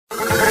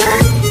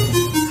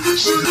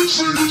What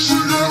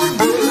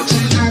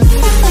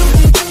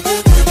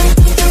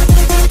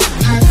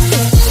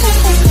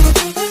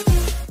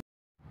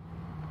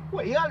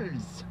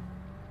else?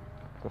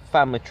 A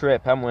family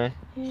trip, haven't we?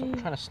 So I'm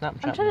trying to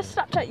Snapchat. I'm trying to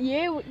Snapchat you.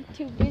 You're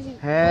too busy.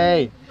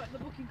 Hey!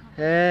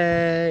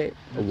 Hey!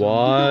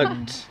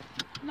 What?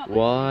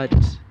 What?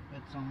 It's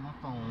on my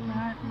phone.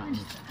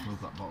 We've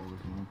got bottles of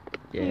them.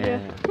 Yeah.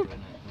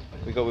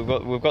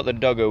 We've got the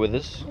doggo with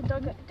us. The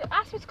dog.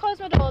 Ask me to close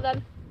my door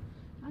then.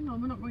 Hang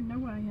on, we're not going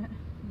nowhere yet.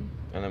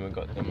 And then we've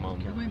got the mum.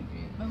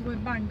 We're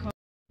going Bangkok.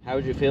 How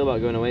would you feel about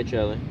going away,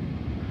 Charlie?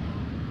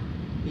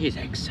 He's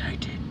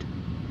excited.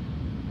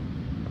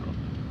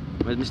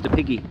 Where's Mr.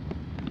 Piggy?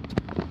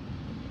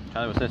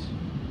 Charlie, what's this?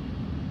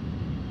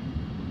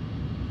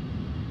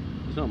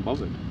 He's not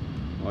bothered.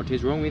 What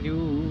is wrong with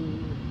you?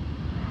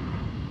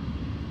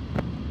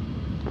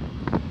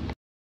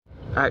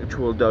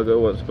 Actual doggo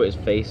wants to put his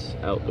face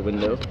out the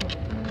window.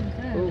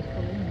 Ooh,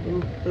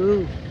 ooh,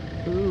 ooh,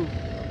 ooh.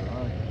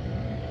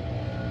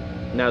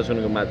 Now it's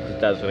gonna go mad because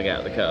Dad's gonna get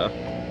out of the car.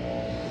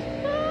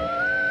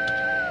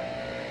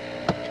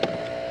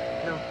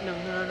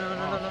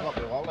 I've got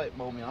the wallet,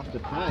 Mum, you have to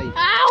pay.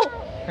 Ow!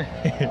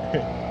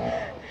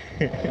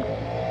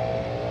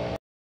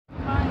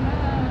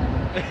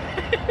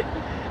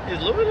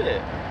 He's loving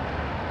it.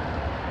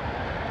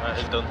 Right,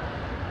 it's done.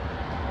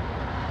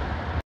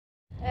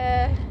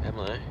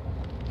 Emily,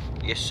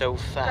 you're so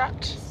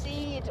fat.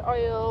 Seed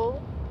oil,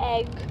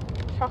 egg,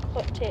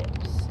 chocolate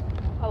chips,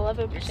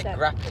 11%. You said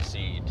grappa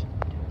seed.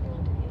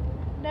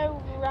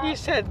 No, You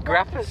said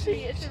grappa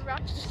seed. It's a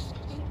grappa seed.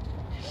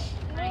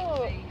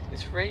 No.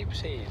 It's rape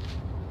seed.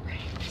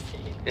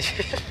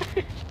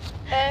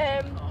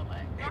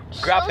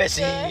 Grappa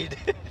seed.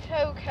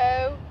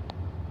 Cocoa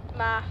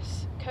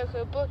mass,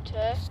 cocoa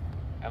butter.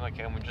 Emma,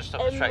 can we just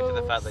stop distracting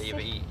the fact that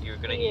you're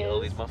going to eat all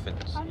these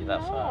muffins? You're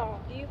that fat.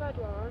 You've had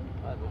one.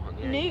 I had one,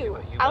 yeah. New. You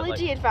had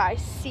Allergy like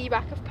advice. See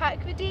back of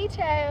pack for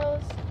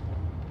details.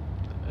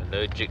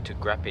 allergic to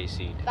grappa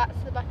seed. That's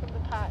the back of the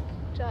pack.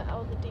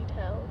 All the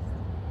details.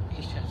 You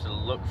just have to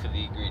look for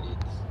the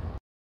ingredients.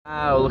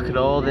 Wow, look at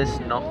all this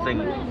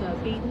nothing.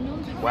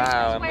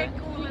 Wow, Emma.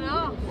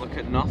 Look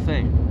at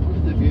nothing.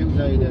 The views,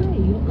 Ada.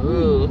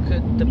 Ooh, look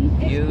at the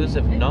views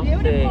of nothing.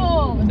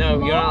 Beautiful.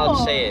 No, you're not allowed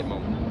to say it,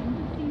 Mum.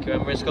 Do you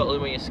remember in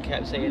Scotland when you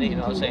kept saying it? You're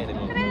not allowed to say it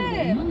anymore. Look at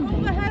it. Look at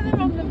all the heather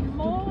on the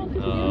moor.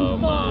 Oh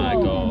my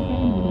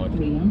god.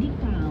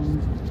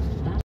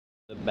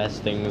 The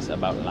best things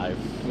about life.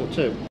 What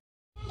to?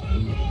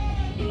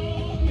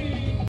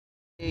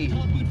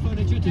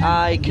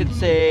 I can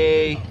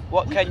see.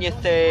 What can you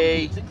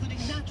see?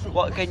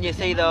 What can you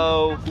see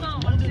though? See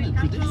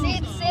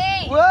the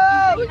sea.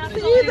 Whoa!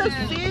 See the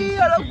sea!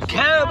 I don't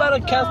care about a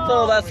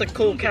castle. That's a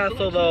cool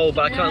castle though,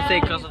 but I can't see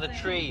it because of the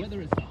tree.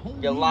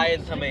 You're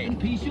lying to me.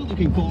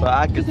 But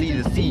I can see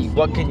the sea.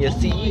 What can you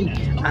see?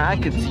 I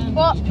can see.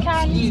 What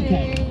can you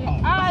see?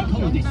 I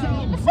can see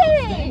the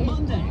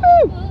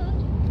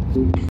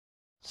sea.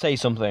 Say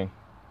something.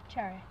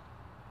 Cherry.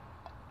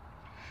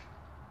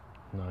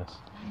 Nice.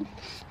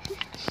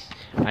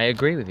 I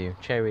agree with you.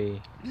 Cherry.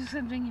 Just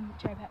drinking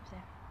cherry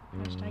Pepsi.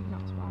 Hashtag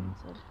not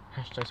sponsored.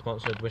 Hashtag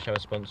sponsored. Wish I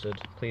was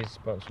sponsored. Please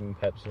sponsor me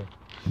Pepsi.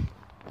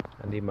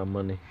 I need my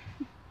money.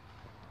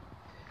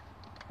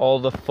 All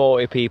the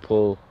 40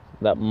 people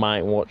that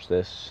might watch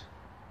this.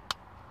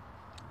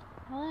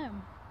 Hello.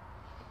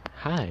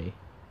 Hi.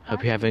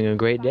 Hope you're having a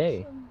great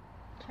day.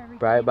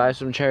 Cherry Buy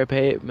some cherry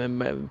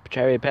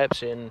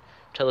Pepsi and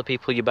tell the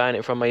people you're buying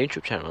it from my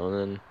YouTube channel, and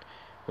then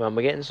well, am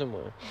I getting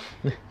somewhere?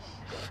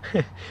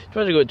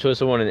 Try to go to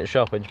someone in the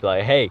shop and just be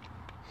like, hey,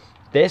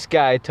 this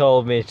guy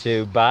told me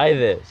to buy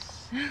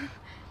this.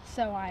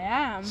 So I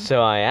am.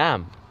 So I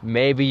am.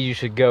 Maybe you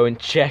should go and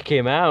check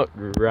him out,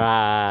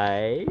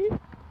 right?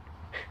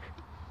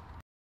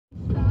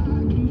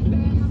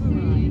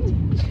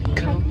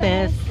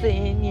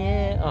 Confessing,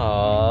 yeah.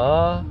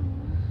 Aww.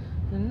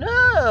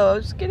 No,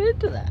 let's get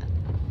into that.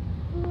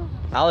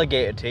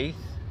 Alligator teeth.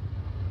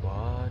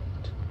 What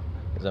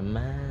is a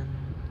man?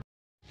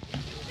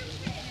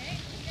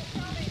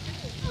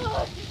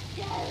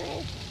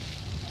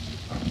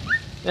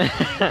 I'm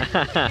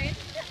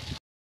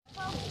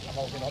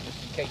holding on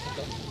just in case it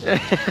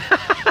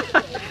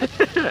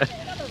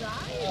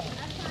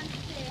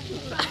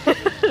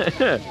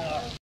doesn't.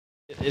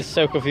 It's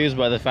so confused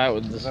by the fact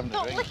with this.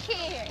 Stop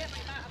licking.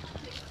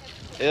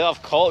 It'll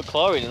have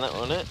chlorine in that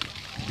one, isn't it?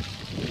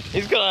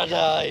 He's gonna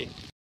die.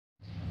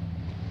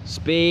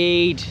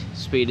 Speed.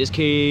 Speed is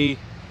key.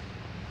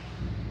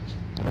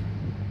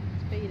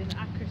 Speed and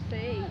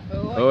accuracy.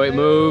 Oh, it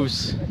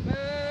moves.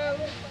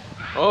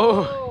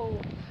 Oh.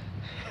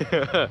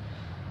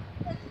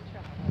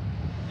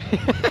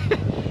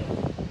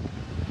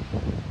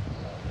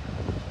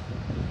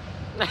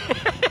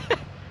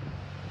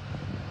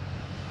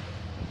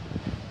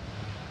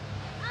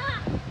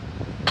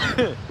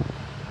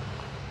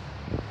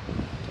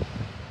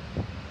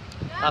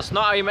 That's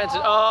not how you meant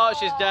to. Oh,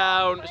 she's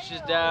down.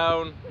 She's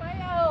down.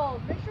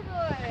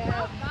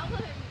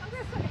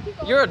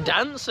 You're a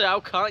dancer. How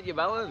can't you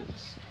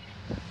balance?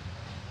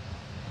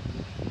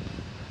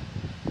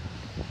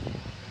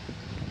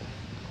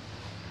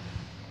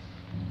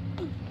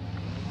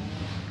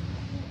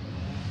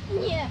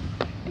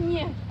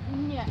 Yeah.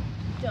 Yeah.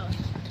 Done.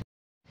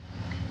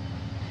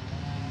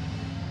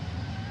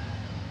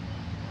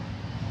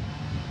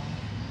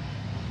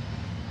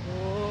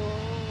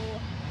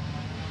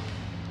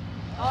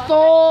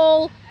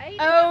 Fall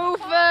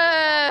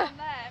over.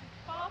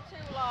 Far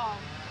too long.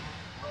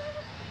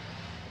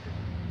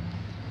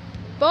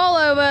 Fall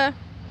over,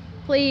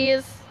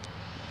 please.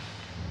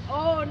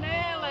 Oh,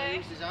 nearly.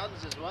 Used his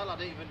hands as well, I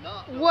didn't even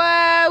know.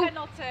 Whoa.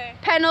 Penalty.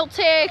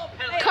 Penalty.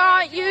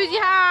 Can't use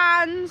your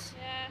hands.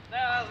 Yeah.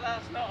 No,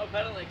 that's not a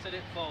penalty because I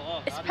didn't fall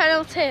off. It's a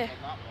penalty.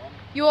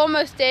 You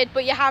almost did,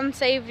 but your hand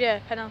saved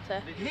you.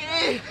 Penalty.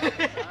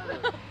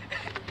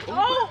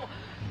 Oh!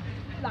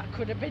 That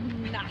could have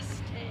been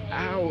nasty.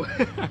 Ow.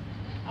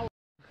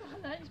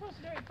 You're supposed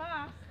to do it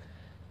fast.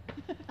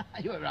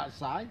 You were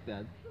outside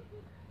then.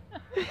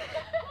 What's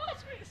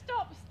it?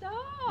 Stop,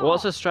 stop.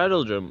 What's a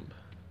straddle jump?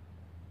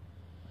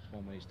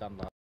 One where you stand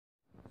like.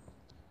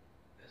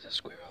 There's a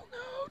squirrel. No,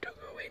 don't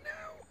go away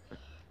now.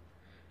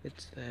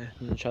 It's there.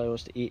 And Charlie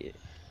wants to eat it.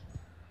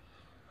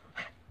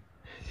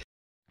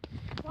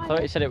 I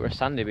thought you said it were a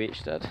sandy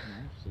beach, Dad. No,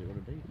 so you want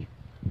a beach.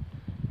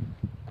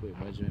 Put it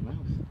words in my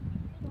mouth.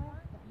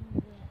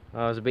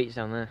 Oh, there's a beach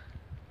down there.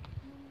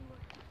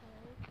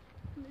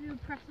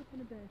 Press up on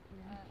a bird.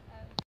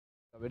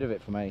 Got rid of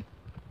it for me.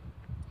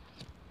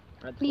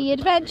 The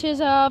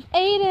Adventures of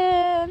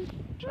Aiden.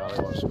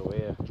 Charlie wants to go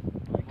here.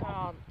 I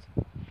can't.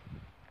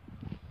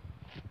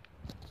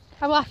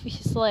 I laugh if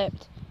she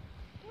slipped.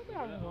 Don't be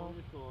horrible.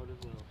 Record as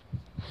well.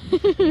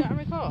 You got a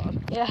record?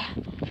 Yeah.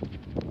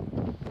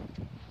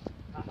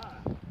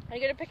 Are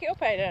you going to pick it up,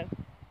 Aiden?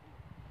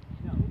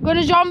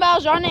 Gonna John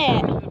Bells on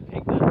it.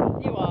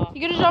 You are.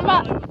 You gonna John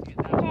Bells? You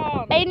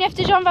can't. Aiden, you have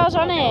to John Bells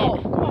on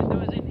it. Come on.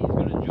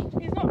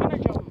 He's not going to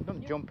jump.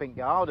 Don't jump in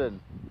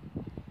garden.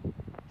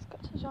 It's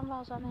got to John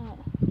Bells on it.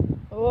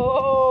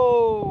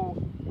 Oh.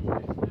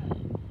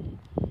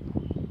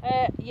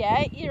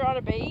 Yeah, you're on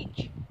a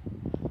beach.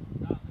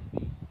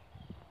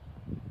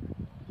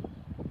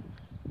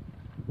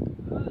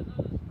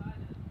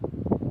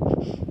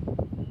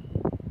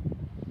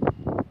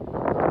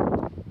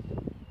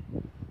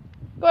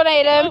 Go on,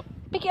 Aiden.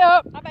 Pick it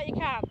up. I bet you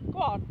can. Go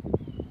on.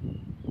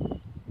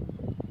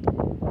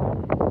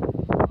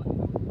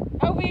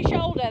 Over your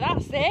shoulder.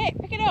 That's it.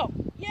 Pick it up.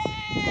 Yeah.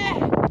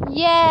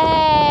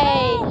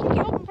 Yay! Oh, pick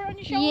it up and put it on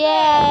your shoulder.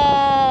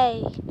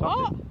 Yay!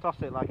 What?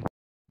 Toss it like.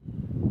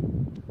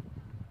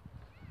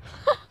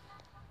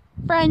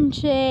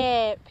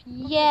 Friendship.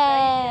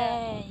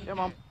 Yay! Come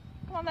on.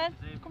 Come on then.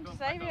 Come to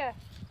save you.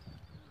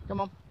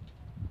 Come on.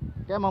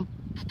 Come on.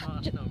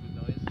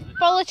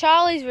 Follow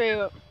Charlie's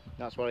route.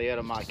 That's what I hear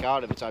on my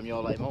card every time you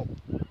all let him up.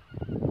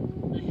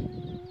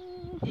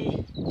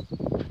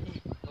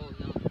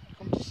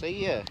 Come to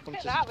see you. Come Look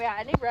at to, that. We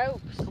had any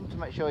ropes. come to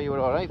make sure you were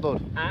alright,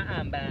 bud.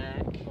 I'm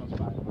back.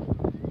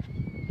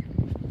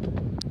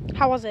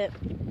 How was it?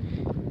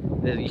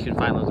 You can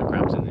find loads of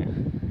crabs in there.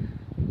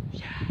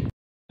 Yeah.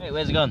 Wait,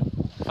 where's it gone?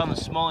 I found the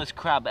smallest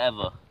crab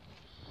ever.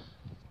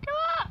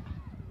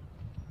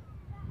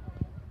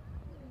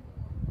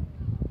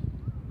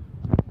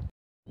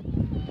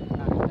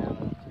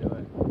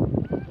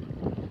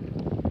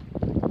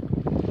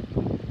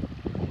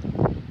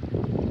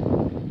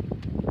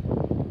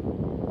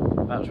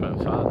 That just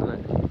went far, didn't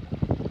it?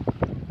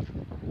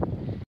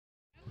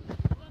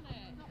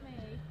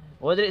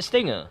 What, did it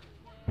sting her?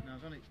 No,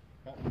 it's only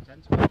bottom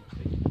tentacle.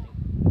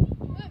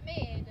 Look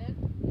me, Aiden.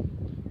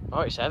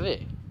 Oh, it's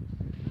heavy.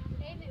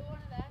 Aiden, one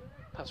of them.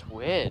 That's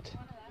weird.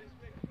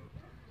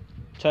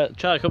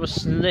 Charlie, come and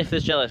sniff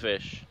this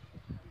jellyfish.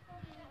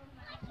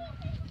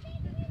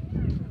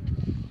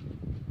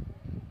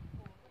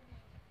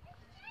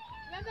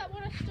 Remember that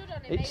one I stood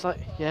on? It's like,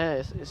 yeah,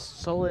 it's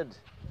solid.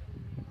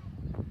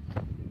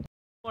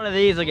 One of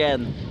these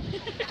again.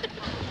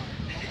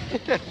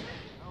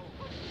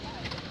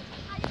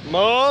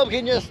 Mom,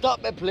 can you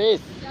stop me,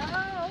 please?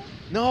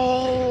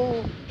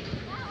 No.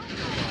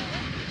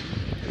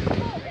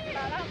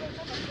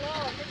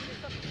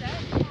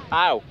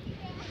 Ow.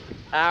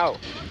 Ow.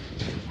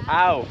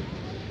 Ow.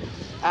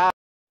 Ow.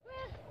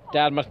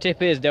 Dad, my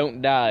tip is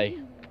don't die.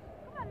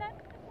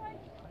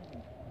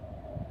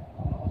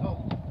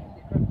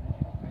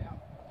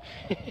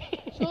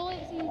 Surely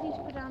it's easy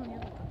to put down the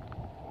other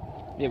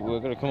one. Yeah, but we're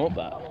going to come up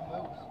that.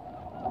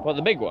 What,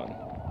 the big one?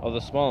 Or the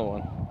smaller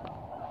one?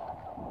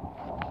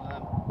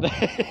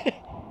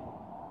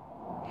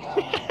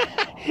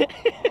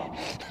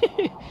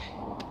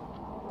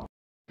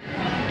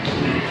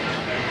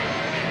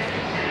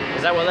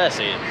 Is that what they're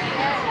seeing?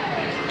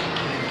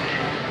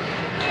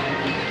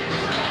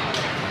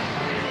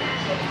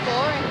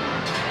 Boring.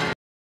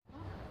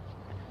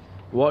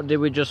 What did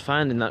we just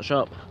find in that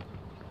shop?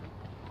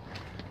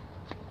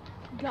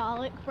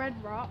 Garlic bread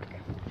rock.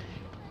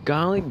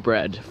 Garlic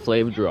bread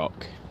flavoured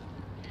rock.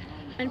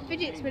 And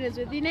fidget spinners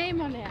with your name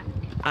on it.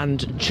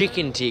 And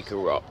chicken tikka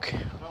rock.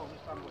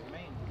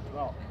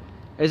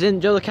 As in,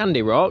 do you know the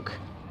candy rock?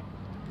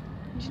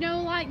 Do you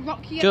know like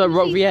rock you Do you know that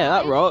rock? Yeah,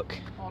 that rock.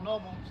 Oh,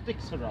 normal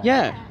sticks are right.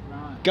 Yeah.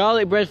 Right.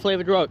 garlic bread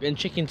flavoured rock and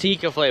chicken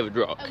tikka flavoured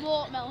rock. A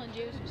watermelon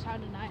juice, which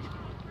sounded nice.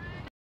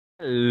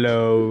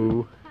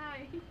 Hello.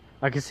 Hi.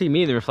 I can see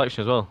me in the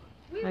reflection as well.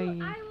 I will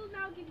now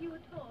give you a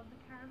tour of the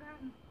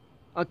caravan.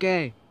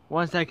 Okay,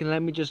 1 second,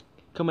 let me just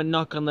come and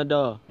knock on the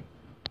door.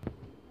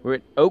 We're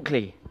at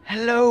Oakley.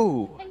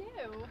 Hello.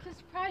 Hello, what a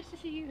surprise to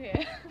see you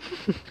here.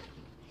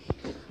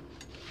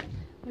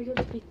 We got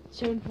to be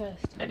shown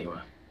first. Anyway.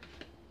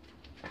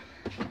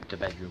 The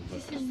bedroom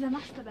first. This is the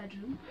master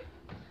bedroom.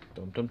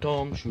 Dum dum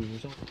dum,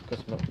 shoes off.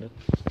 That's not good.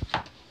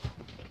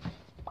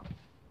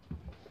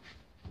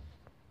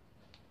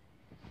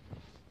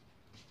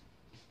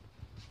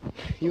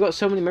 You got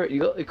so many mirrors.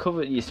 You got it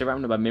covered. You're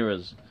surrounded by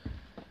mirrors.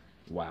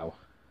 Wow.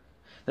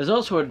 There's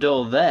also a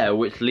door there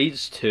which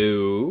leads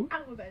to.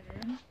 Our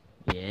bedroom.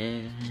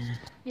 Yeah.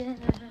 Yeah.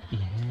 Yeah.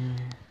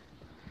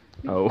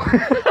 Oh.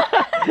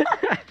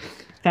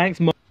 Thanks,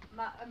 Mum.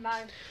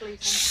 My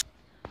police.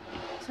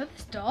 So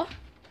this door,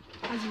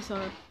 as you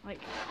saw like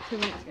 2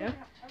 minutes ago,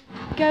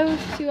 goes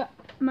to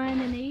mine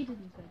and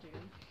Aiden's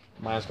bedroom.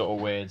 Mine's got a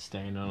weird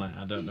stain on it.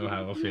 I don't know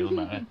how I feel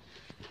about it.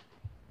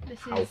 This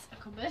Ow. is a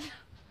cupboard.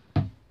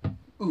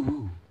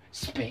 Ooh,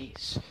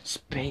 space,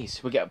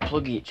 space. We get a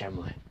plug each,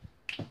 Emily.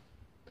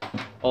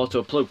 Also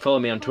a plug. Follow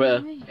me on Follow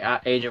Twitter me.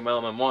 at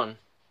AgentRelman1.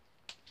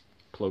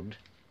 Plugged.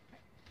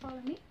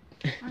 Follow me.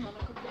 Hang on,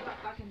 I could put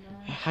that back in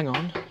there. Hang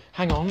on,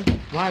 hang on.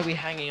 Why are we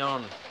hanging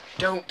on?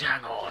 Don't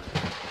hang on.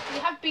 We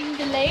have been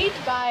delayed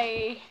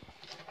by.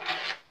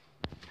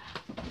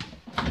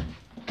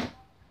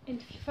 And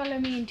if you follow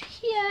me into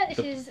here,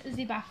 this is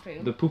the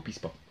bathroom. The poopy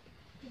spot.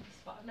 Poopy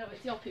spot. No,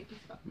 it's your poopy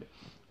spot.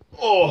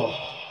 Oh!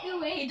 Who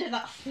made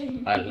that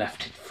thing? I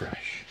left it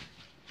fresh.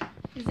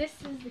 This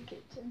is the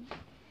kitchen.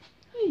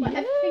 Where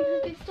everything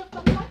has been stuffed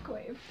on the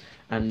microwave.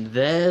 And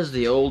there's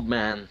the old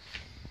man.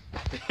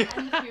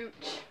 And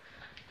huge.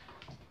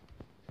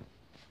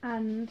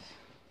 And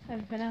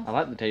everything else. I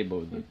like the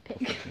table with And the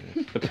pig.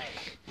 the pig.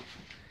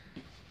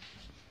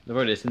 They've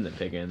already seen the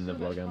pig in the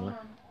vlog, Emily.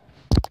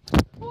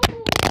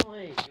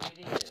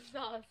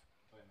 Sauce.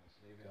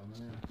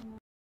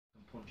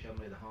 Punch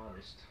Emily the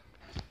hardest.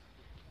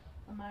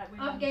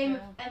 Our game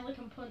of Emily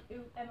can punch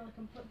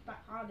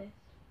back hardest.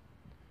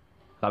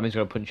 That means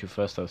we're gonna punch you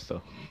first, though.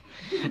 Still.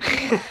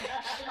 Payback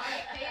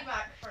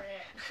for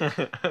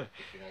it.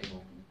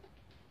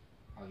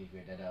 I'll give you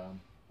a dead arm.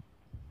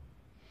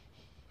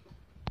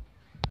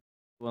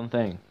 One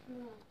thing.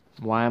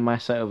 Why am I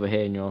sat over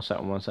here and you're all sat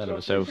on one side of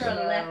a sofa?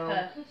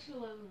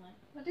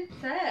 I did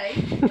say,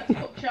 let's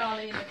put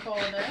Charlie in the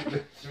corner.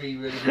 3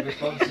 really good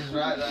responses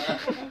right there.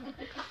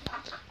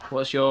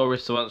 What's your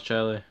response,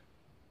 Charlie?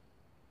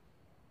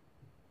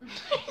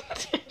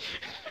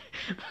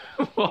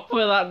 What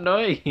was that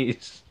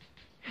noise?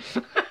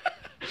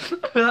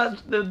 Was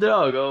that the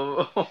dog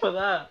or what was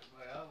that?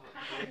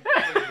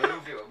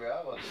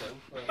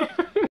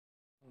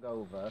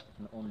 Over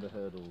and under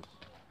hurdles.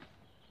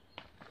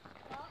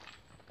 All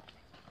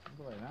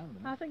the way around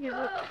them. I think it's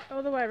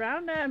all the way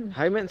around him.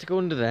 How are you meant to go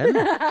under them?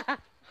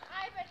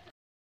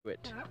 Do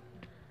it.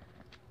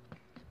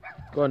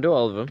 Go on, do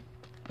all of them.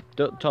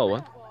 Do tall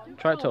one.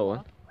 Try a tall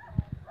one.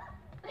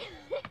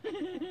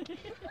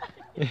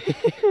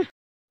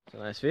 It's a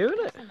nice view, isn't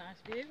it? It's a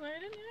nice view,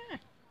 isn't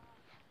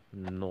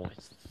it?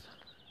 Nice.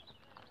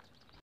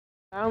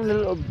 Found a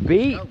little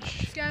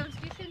beach. Scones,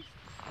 do you think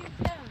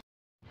scones?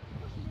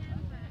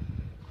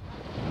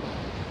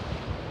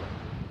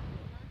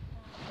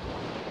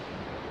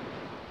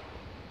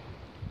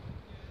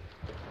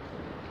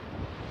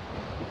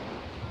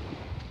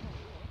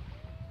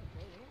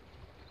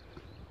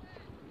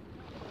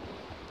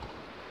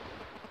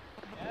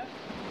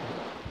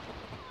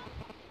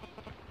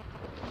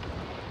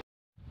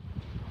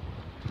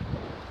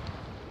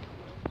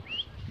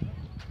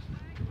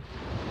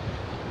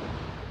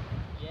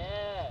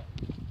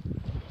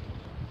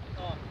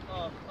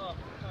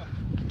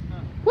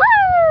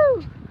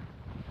 Woo!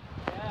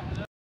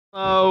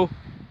 Hello.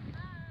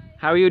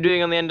 How are you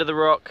doing on the end of the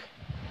rock?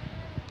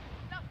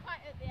 Not quite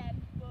at the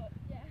end, but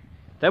yeah.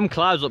 Them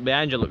clouds up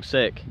behind you look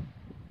sick.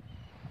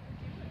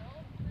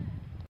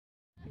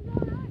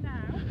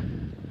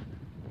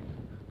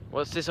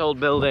 What's this old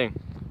building?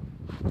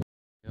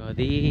 Oh,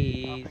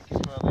 these. I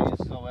think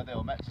it's where they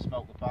were meant to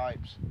smoke the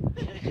pipes.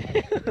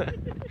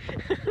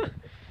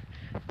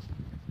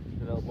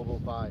 The little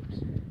bubble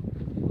pipes.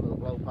 Little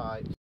blow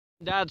pipes.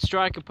 Dad,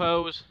 strike a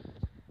pose.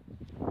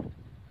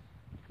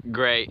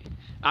 Great.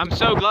 I'm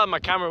so glad my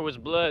camera was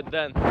blurred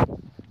then.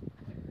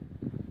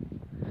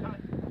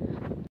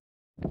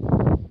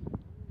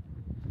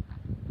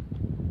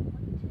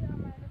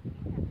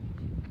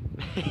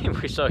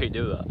 We saw you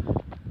do that.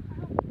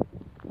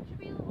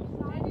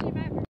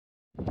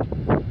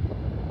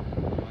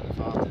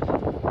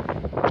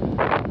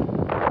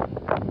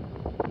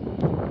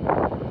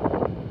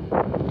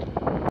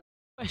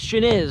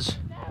 Question is,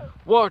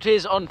 what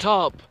is on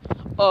top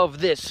of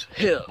this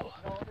hill? You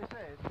know what this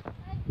is?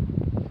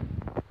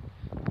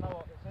 You know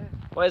what this is?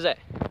 What is it?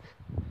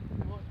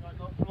 You've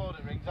not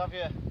floating rings, have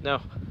you?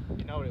 No.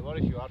 You know what it was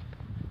if you had.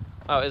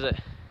 Oh, is it?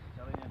 I'm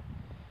telling you.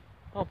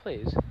 Oh,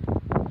 please.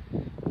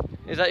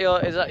 Is that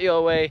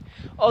your way?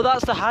 Oh,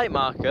 that's the height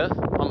marker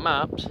on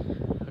maps.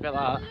 Look at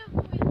that.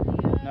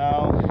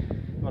 No.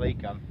 Well, he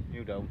can.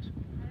 You don't.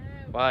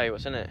 Why?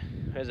 What's in it?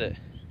 Where is it?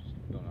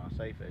 Don't know how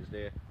safe it is, do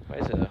you? What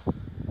is it though?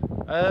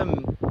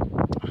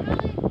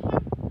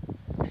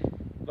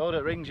 Lord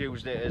at Rings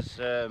used it as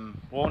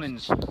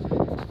warnings.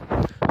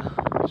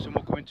 If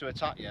someone coming to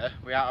attack you,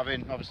 without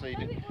having, obviously,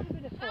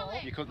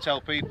 you couldn't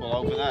tell people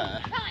over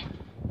there.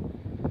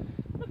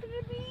 Look at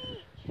the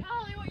beach.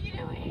 Charlie, what are you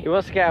doing? He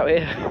wants to get out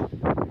here.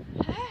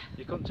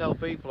 You couldn't tell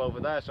people over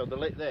there, so they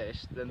lit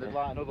this, then they'd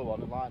light another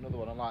one, and light another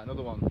one, and light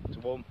another one to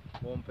warn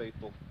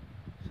people.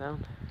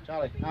 Sound?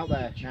 Charlie, out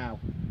there now.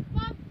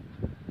 Mum,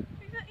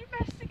 he's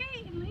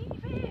investigating.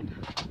 Leave him.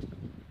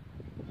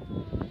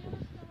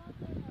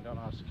 You don't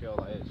know how secure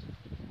that is.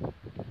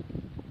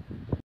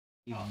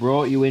 He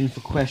brought you in for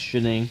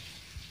questioning.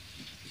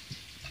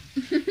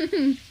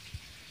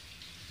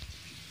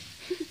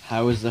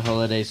 How was the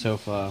holiday so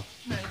far?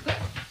 Very good.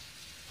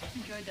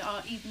 Enjoyed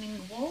our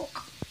evening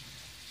walk.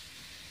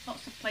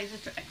 Lots of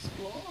places to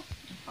explore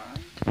and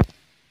find.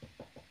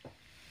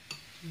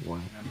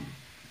 Wow.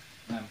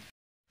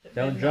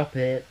 Don't drop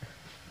it.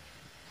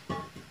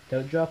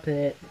 Don't drop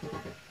it.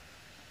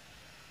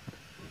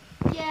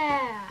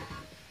 Yeah.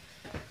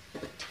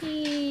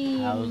 Team.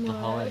 How was the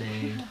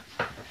holiday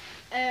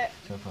Uh,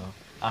 so far?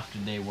 After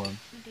day one.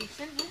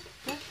 decent,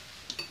 yeah.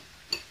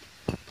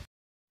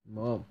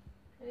 Mom.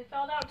 You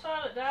found out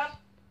toilet, Dad?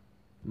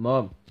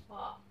 Mom.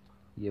 What?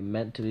 You're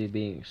meant to be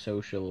being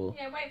social.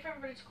 Yeah, wait for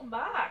everybody to come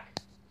back.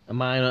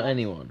 Am I not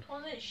anyone?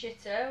 One's in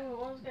shitter,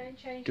 one's getting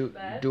changed to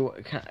bed.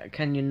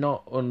 Can you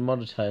not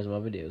unmonetize my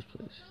videos,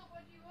 please?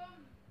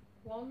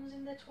 One's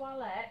in the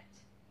toilet.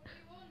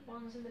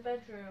 One's in the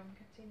bedroom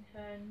getting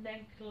her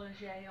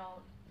negligee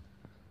on.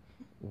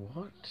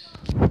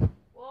 What?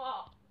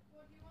 What?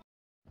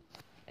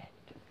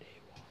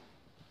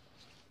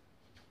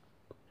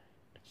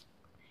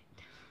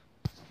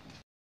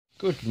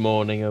 Good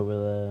morning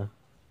over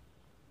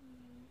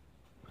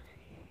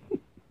there.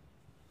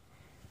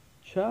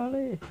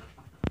 Charlie?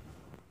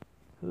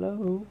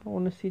 Hello? I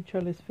want to see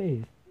Charlie's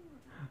face.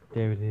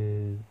 There it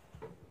is.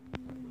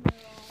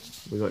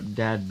 We got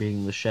Dad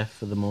being the chef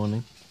for the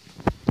morning.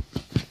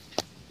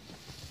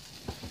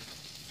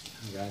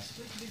 Hi guys.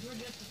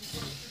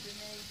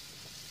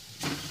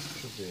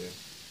 Should be.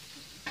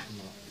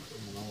 I'm on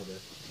holiday.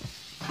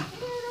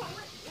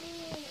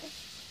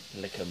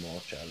 Liquor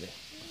more, Charlie.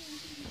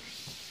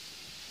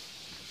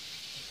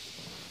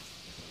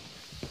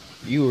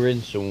 You were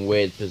in some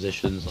weird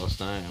positions last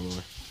night,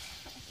 Emily.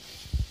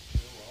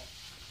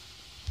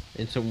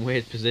 In some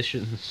weird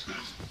positions.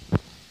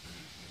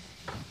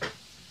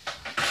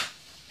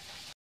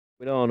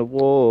 We don't want to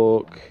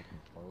walk.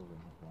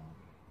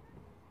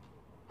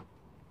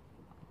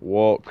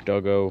 Walk,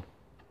 doggo.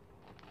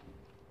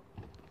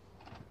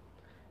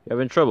 You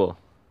having trouble?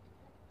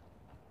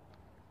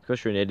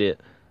 Because you're an idiot.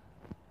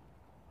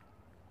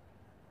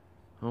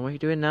 Oh, what are you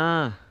doing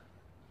now?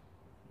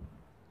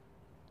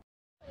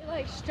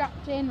 Like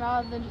strapped in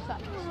rather than just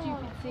that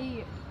stupid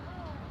seat.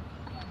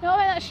 No,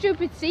 that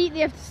stupid seat they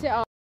have to sit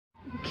on.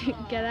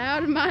 Get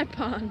out of my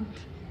pond.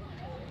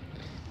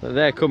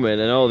 They're coming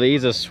and all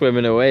these are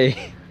swimming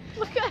away.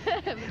 Look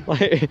at them.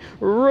 Like,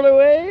 run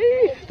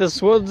away! The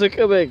swans are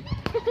coming.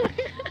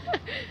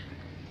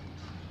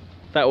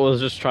 That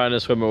was just trying to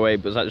swim away,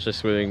 but was actually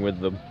swimming with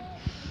them.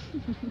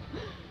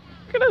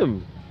 Look at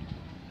them.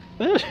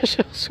 They're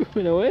just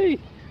swimming away.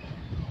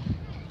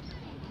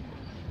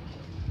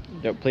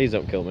 Please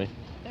don't kill me.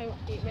 Don't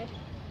eat me.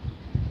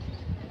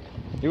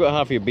 You got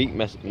half your beak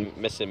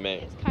missing,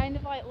 mate. It's kind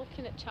of like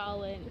looking at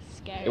Charlie and it's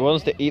scary. It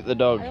wants to eat the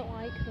dog. I don't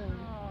like them.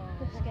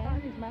 They're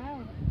scary as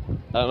mouth.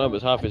 I don't know,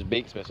 but half his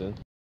beak's missing.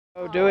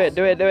 Oh, do it,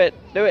 do it, do it,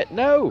 do it,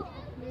 no!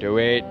 Do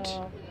it,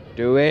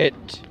 do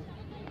it.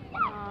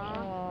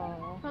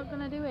 Aww. Not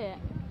gonna do it.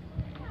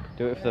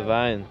 Do it for the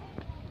vine.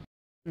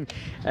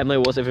 Emily,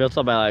 what's it feel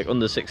to be like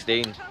under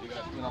 16?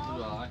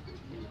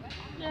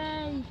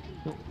 Yay.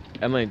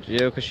 Emily, do you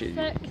know because she...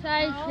 So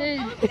excited.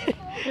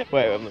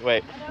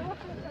 wait.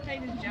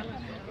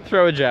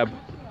 Throw a jab.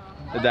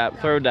 A dab.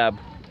 Throw a dab.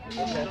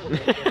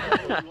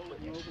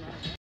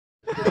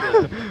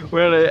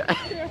 We're on a...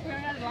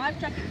 Live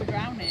jacket for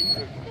drowning.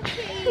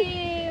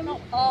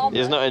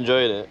 He's not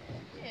enjoying it.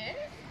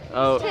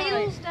 Oh,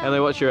 Emily,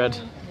 what's your head?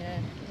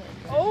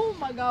 Oh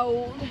my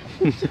god.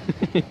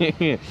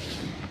 Jack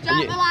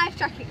the life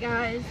jacket,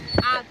 guys.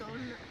 I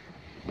done.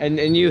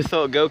 And you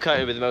thought go-karting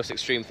would be the most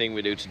extreme thing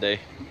we do today.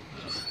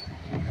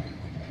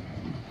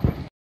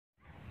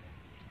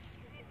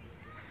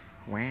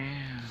 Wow.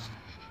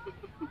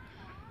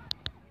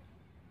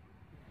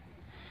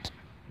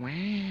 Wow.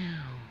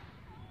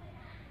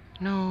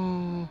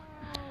 No.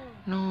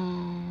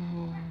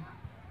 No.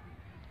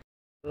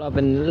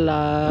 Loving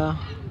la.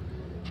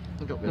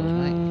 Drop yours,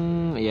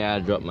 mate. Yeah, I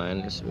dropped mine.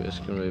 It's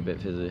gonna be a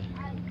bit fizzy.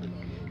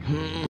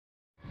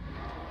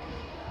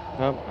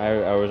 Oh,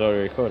 I was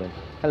already recording.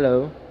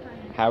 Hello.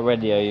 How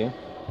ready are you?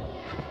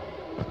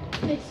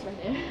 This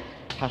ready.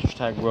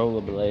 Hashtag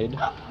rollerblade.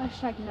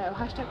 Hashtag no.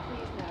 Hashtag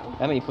please no.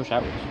 How many push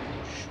outwards?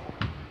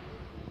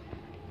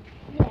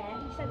 Yeah,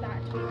 he said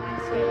that to me when I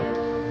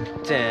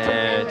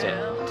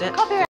skated.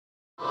 Copyright.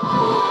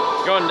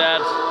 Go on,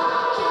 Dad.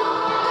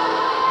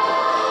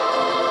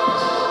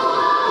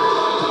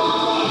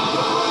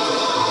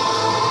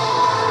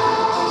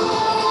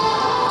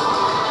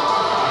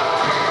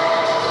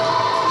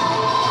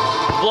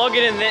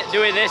 Vlogging and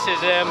doing this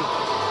is a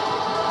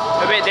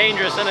bit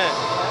dangerous, isn't it?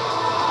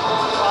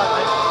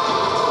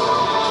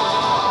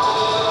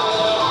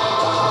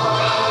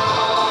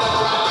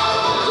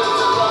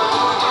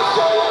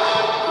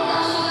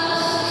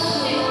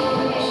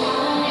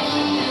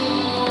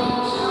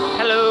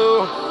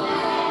 Hello.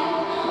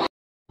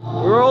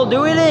 We're all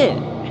doing it.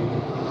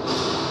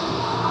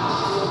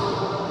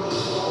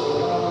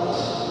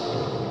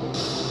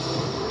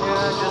 I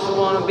just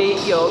wanna be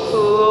your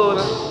fool.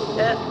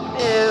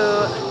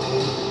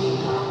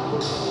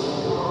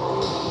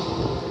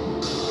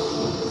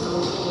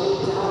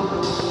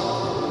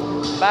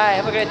 Bye,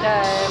 have a great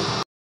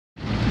time.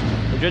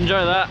 Did you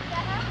enjoy that?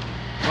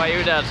 What about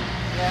you, Dad?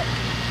 Yeah,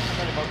 I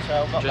got a book, so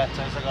got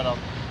better as I got on.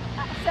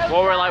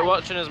 What were it like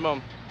watching his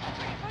mum?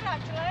 Good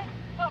actually.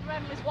 Got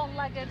Rem was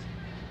one-legged.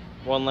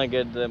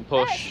 One-legged Yeah, I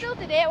push. still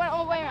did it. Went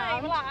all the way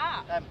around.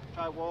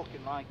 Try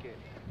walking like it.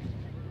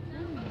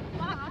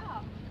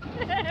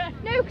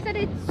 No, because I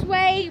did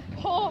sway,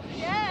 push,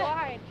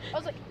 slide. I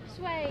was like,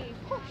 sway,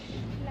 push,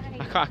 slide.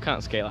 I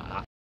can't skate like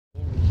that.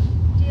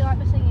 Do you like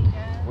the singing,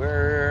 girl?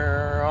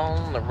 We're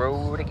on the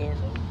road again.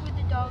 With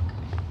the dog.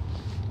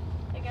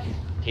 Again.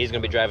 He's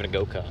gonna be driving a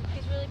go-kart.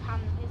 He's really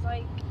panned. He's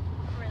like,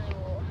 really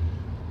warm.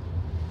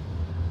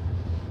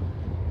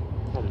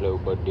 Hello,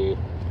 buddy.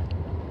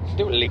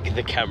 Don't lick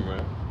the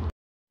camera.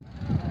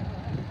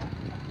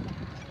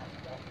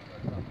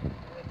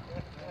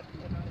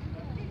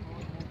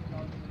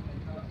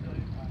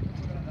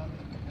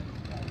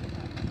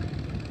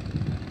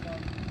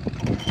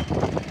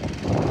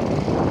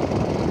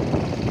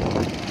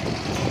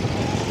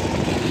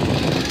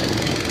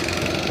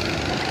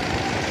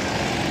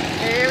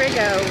 Here he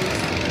goes.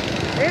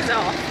 It's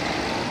off.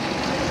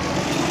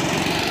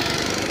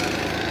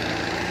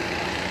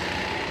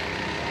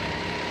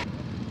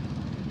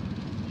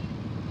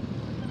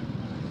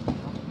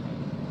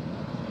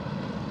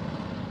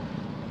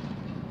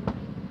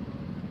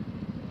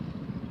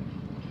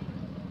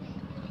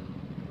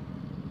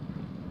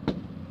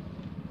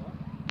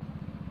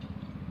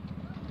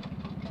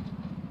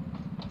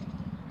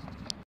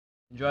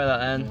 Enjoy that,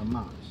 then.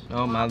 Maps.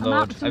 Oh my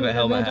lord, I got a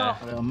helmet hair.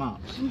 Put it on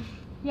maps.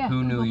 Yeah,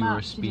 Who knew Google you were a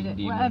Maps, speed did it.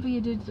 demon? Whatever you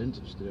did.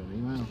 Didn't just do it on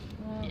email.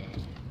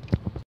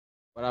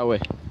 Where are we?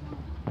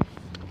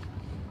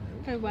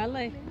 For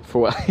Welly.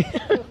 For what?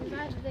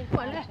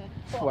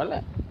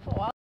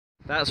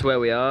 That's where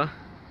we are.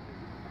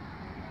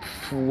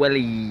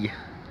 Welly.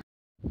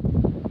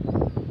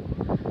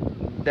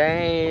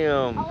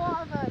 Damn. A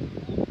lot of it.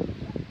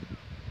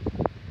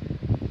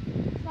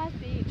 It's a nice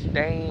beach.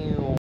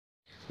 Damn.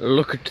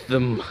 Look at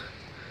them.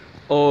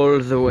 All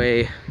the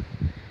way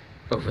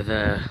over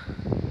there.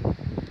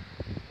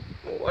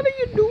 What are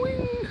you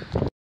doing?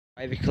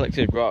 Have you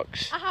collected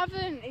rocks? I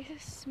haven't.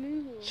 It's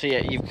smooth. So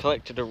yeah, you've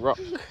collected a rock.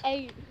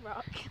 A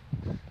rock.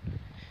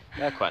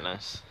 They're quite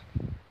nice.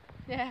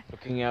 Yeah.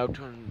 Looking out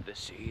on the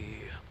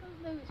sea. Oh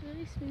no, it's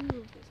really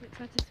smooth. It's like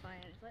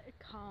satisfying. It's like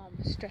a calm,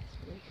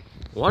 stress-free.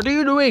 What are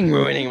you doing,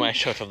 ruining my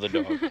shot of the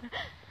dog?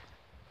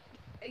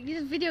 You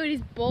just videoed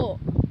his butt.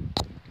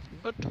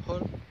 But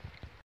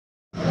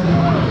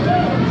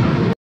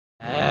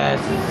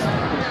yes.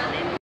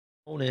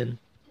 Morning.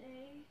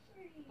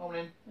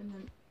 Morning.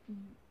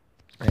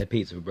 I had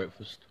pizza for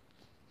breakfast.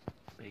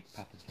 Big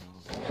Papa's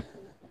Morning.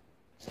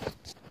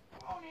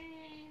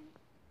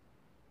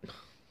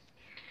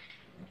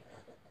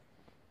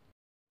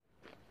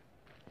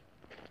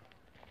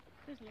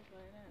 It's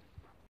lovely, isn't it?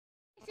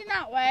 It's in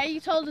that way.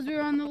 You told us we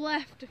were on the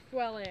left of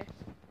Welly.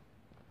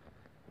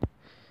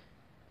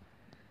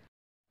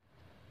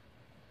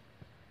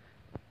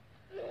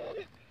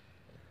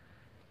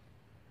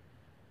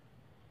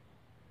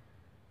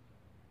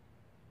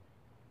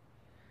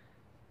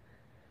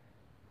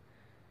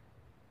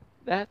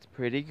 That's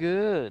pretty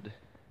good.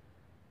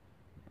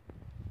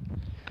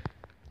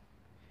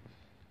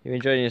 You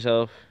enjoying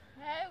yourself?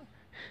 No.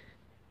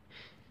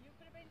 You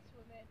could have been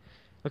swimming.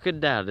 Look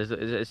at Dad,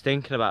 it's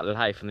thinking about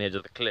life on the edge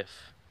of the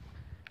cliff.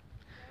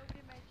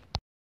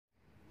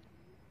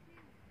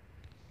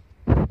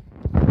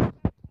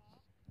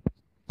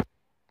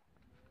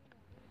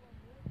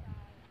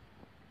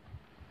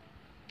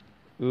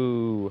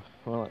 Ooh,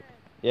 well,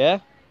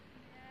 yeah?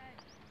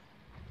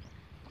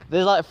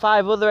 There's like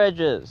 5 other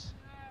edges.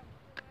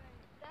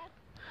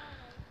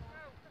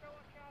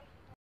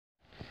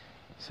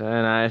 It's a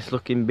nice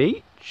looking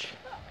beach.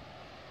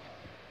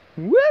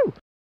 Woo!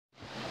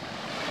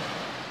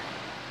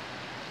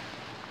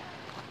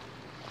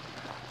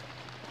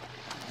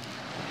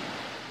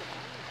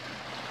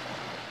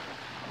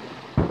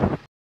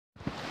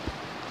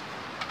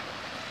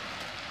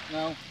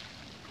 No.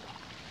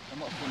 I'm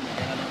not swimming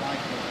again, I don't like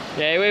it.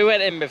 Yeah, we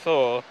went in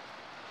before.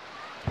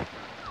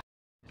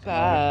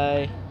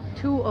 Bye.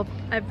 Two of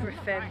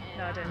everything.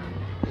 No, I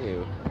didn't.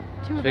 Ew.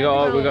 Two of We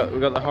got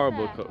everything. the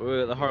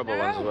horrible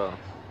ones as well.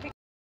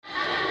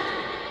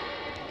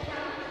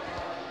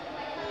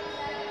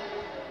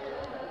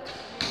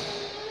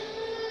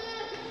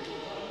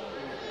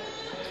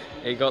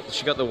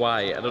 She got the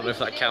white. I don't know if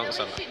that counts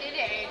or not. She did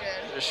it,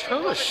 Aiden.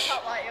 Shush.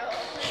 Top like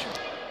yours.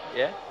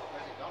 Yeah.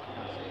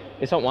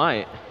 It's not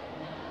white.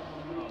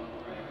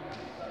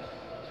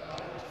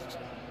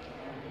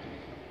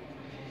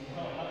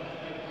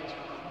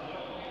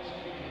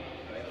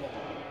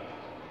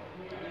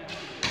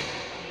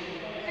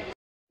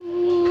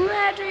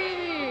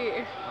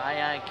 Ready.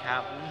 Aye, aye,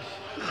 Captain.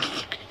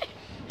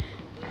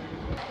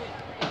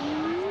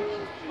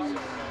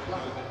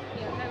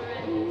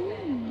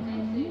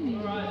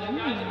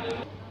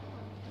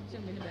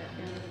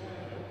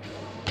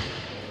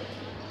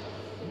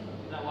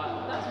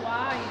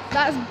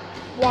 That's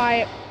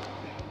white.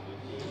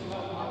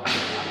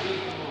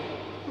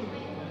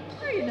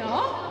 No, you're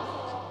not.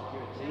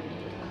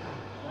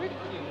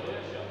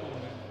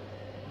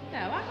 No,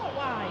 I got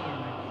white.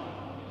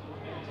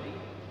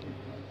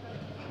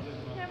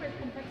 Yeah, but it's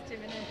competitive,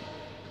 isn't it?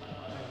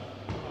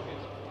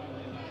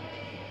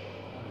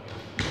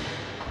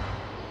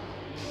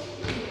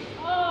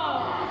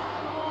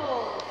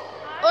 Oh,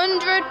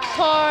 100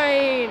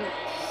 points.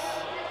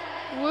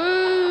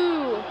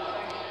 Woo.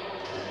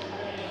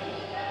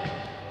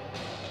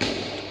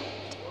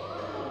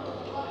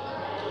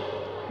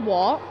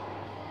 What?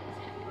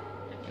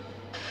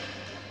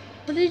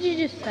 What did you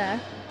just say?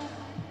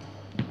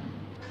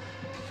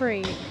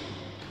 Free.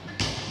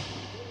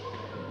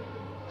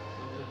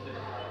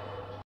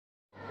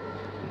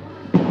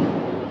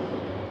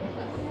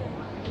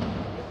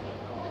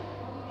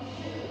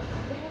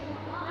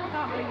 I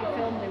can't believe you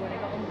filmed it when it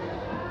got under it.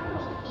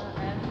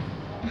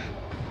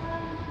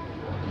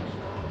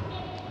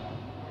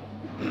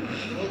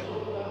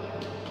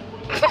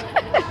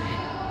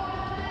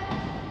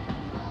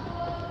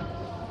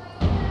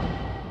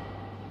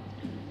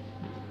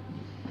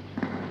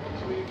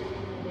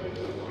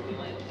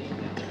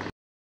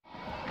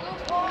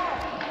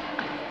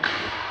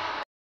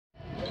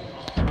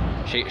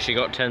 She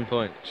got 10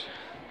 points.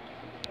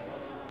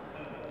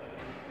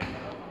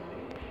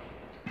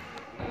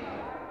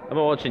 I'm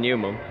not watching you,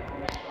 Mum.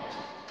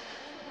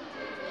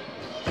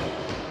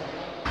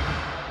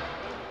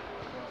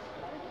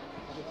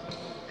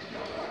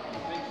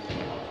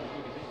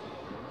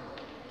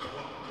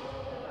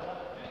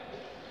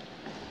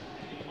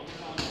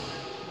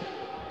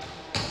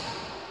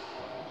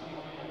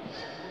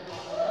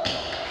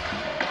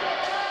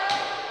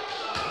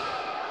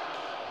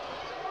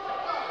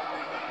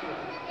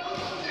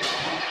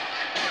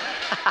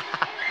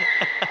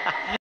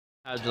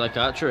 How'd you like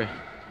archery?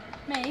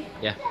 Me?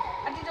 Yeah.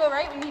 I did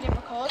alright when you didn't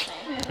record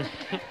me.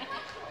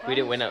 We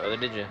didn't win out of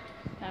it, did you?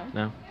 No.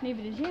 No.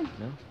 Neither did you.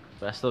 No.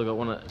 But I still got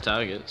one at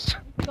targets.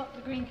 Got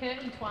the green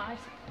curtain twice.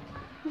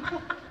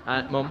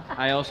 Mum,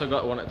 I also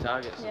got one at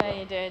targets. Yeah,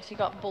 you did. You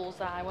got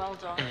bullseye. Well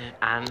done.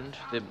 And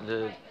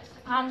the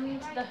And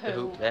the hoop.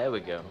 hoop. There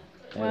we go.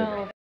 There we go.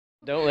 Well.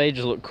 Don't they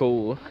just look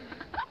cool?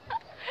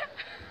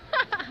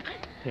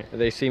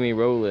 They see me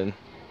rolling.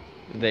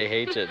 They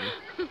hate it.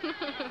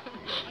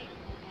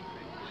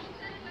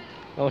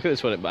 Oh, look at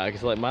this one at back.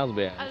 It's like miles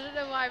behind. I don't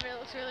know why, but it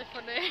looks really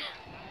funny.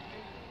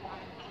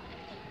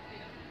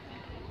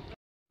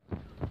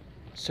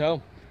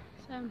 So,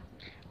 So,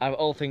 out of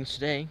all things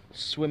today,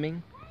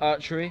 swimming,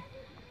 archery.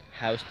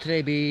 How's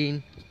today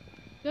been?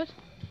 good.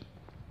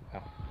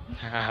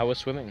 How was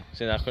swimming?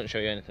 Since I couldn't show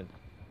you anything.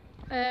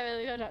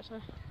 Really good,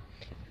 actually.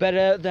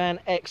 Better than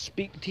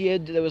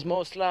expected. There was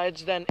more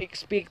slides than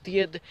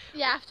expected.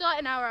 Yeah, after like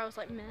an hour, I was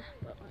like, meh.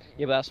 But like,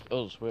 Yeah, but that's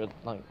us. We're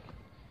like,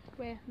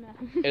 we're meh.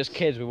 as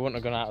kids, we wouldn't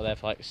have gone out of there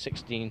for like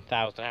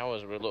 16,000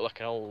 hours. We'd look like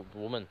an old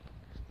woman.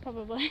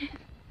 Probably.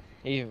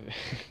 Even.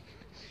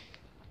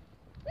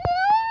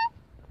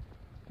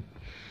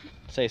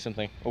 Say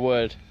something. A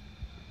word.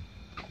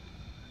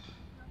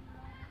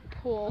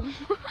 Pool.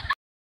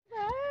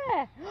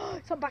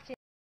 It's not back in.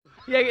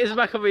 Yeah, it's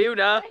back over you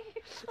now.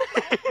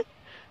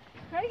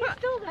 Hey, you're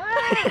still there.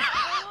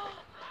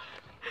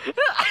 You're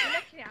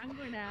making it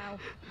angry now.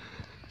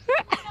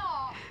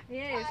 He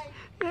is.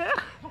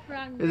 Proper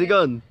angry. Is it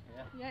gone?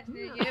 Yeah, it's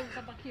near you. It's on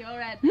the back of your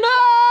head. No!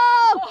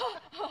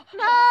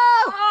 No!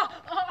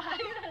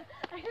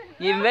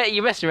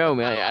 You're messing around with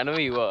me, aren't you? I know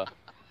who you are.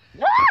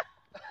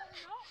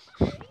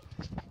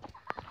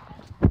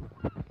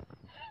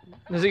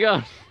 Is it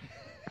gone?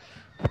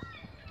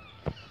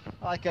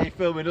 I like how you're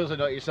filming us and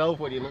not yourself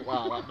when you look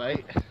like that,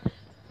 mate.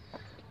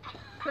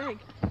 Craig,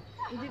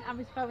 he didn't have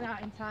his phone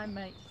out in time,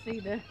 mate, to see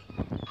the...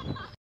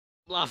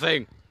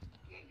 Laughing.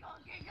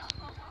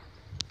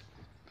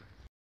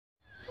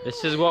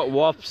 This is what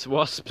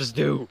wasps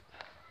do.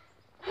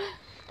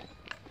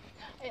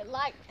 It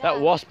like That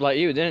wasp like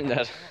you, didn't it,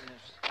 Dad?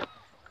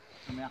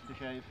 And we have to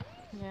shave.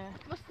 Yeah.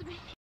 Must have been.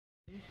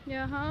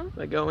 Yeah, huh?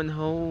 We're going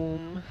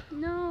home.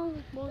 No.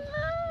 Well,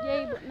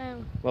 yay, but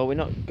no. Well, we're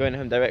not going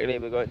home directly.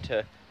 We're going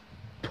to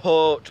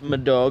Port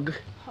Madog.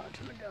 Hot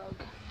to my dog.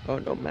 Oh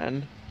no,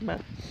 man.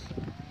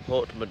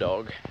 Port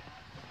Madog.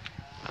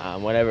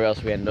 And whatever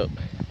else we end up.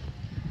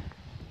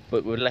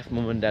 But we left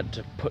Mum and Dad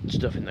to put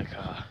stuff in the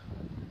car.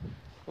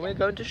 And we're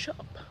going to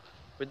shop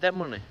with their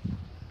money.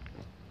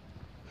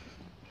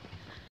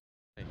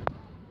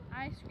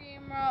 Ice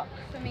cream rock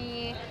for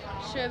me,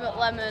 sherbet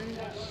lemon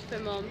for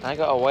Mum. I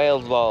got a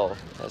Wales ball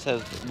that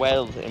says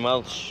Wales in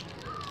Welsh.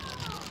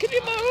 Can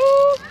you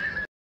move?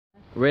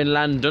 We're in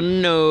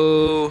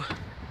Llandudno.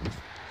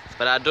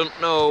 But I don't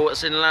know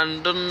what's in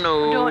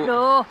Llandudno. I don't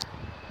know.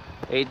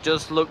 It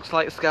just looks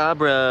like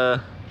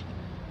Scarborough.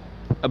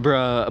 A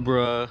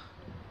bruh.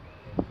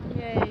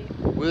 Yay.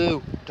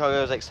 Woo!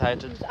 Togo's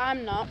excited.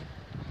 I'm not.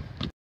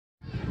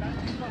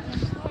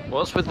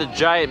 What's with the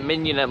giant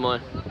minion, Emily?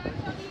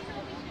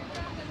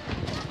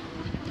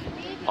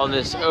 On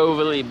this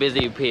overly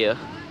busy pier.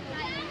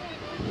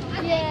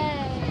 Yay.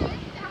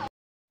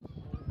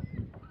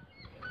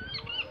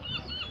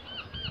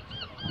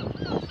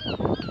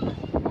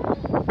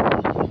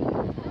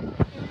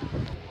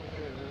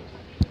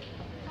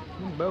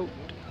 Boat.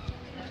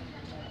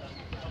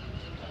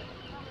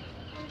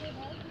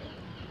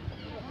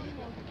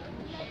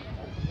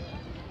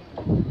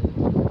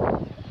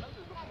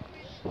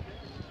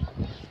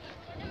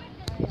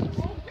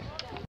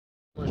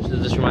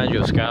 Does this remind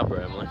you of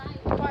Scarborough, Emily?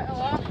 Quite a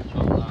lot.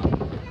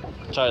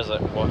 Charlie's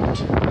like,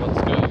 what's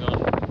going on?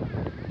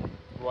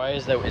 Why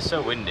is there? It's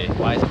so windy.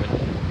 Why is it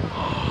windy?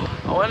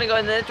 I want to go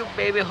in there to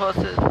baby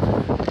horses.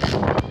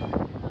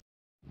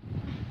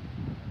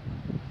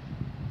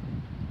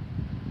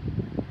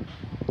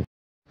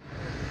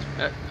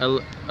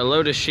 A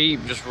load of sheep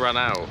just ran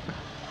out.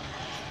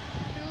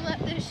 Who let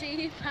the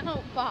sheep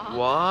out, Bob?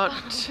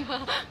 What?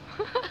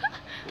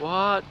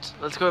 What?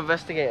 Let's go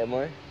investigate,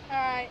 Emily.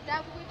 Alright,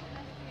 that would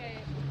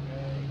investigate.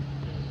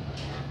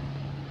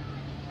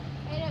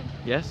 Hey,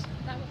 Yes?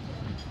 that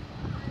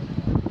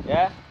would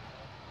Yeah?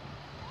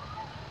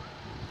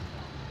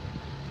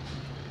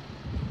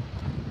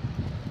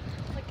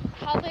 like,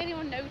 hardly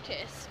anyone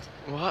noticed.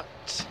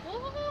 What?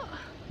 What?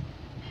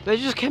 They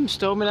just came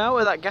storming out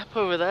of that gap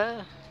over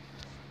there.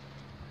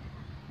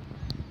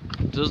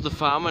 Does the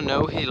farmer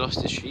know he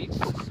lost his sheep?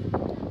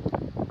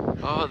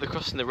 Oh, they're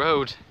crossing the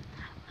road.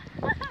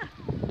 It's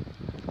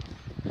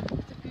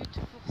a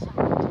beautiful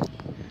sound.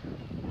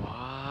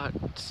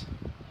 What?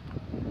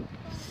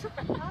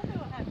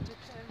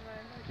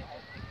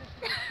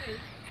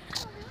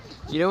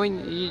 You know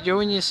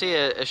when you see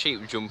a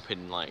sheep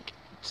jumping, like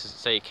to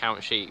say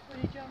count sheep,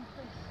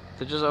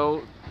 they're just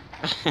all.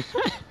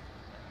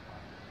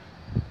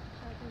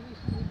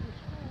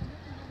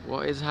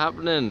 What is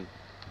happening?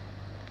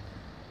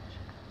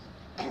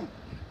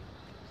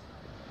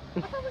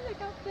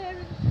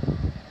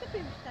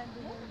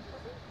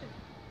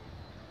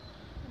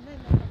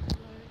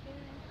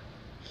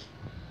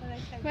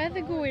 Where are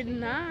they going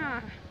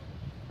now?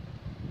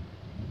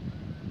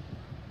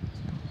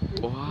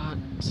 What?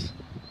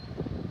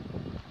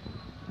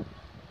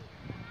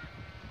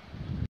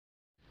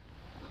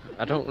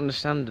 I don't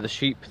understand the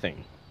sheep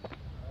thing.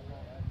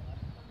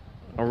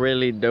 I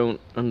really don't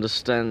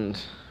understand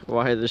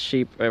why the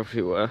sheep are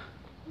everywhere.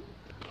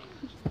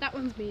 That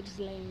one's me just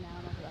laying down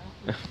over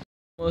there.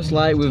 Almost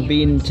like we've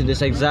been to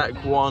this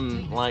exact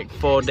one like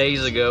 4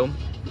 days ago.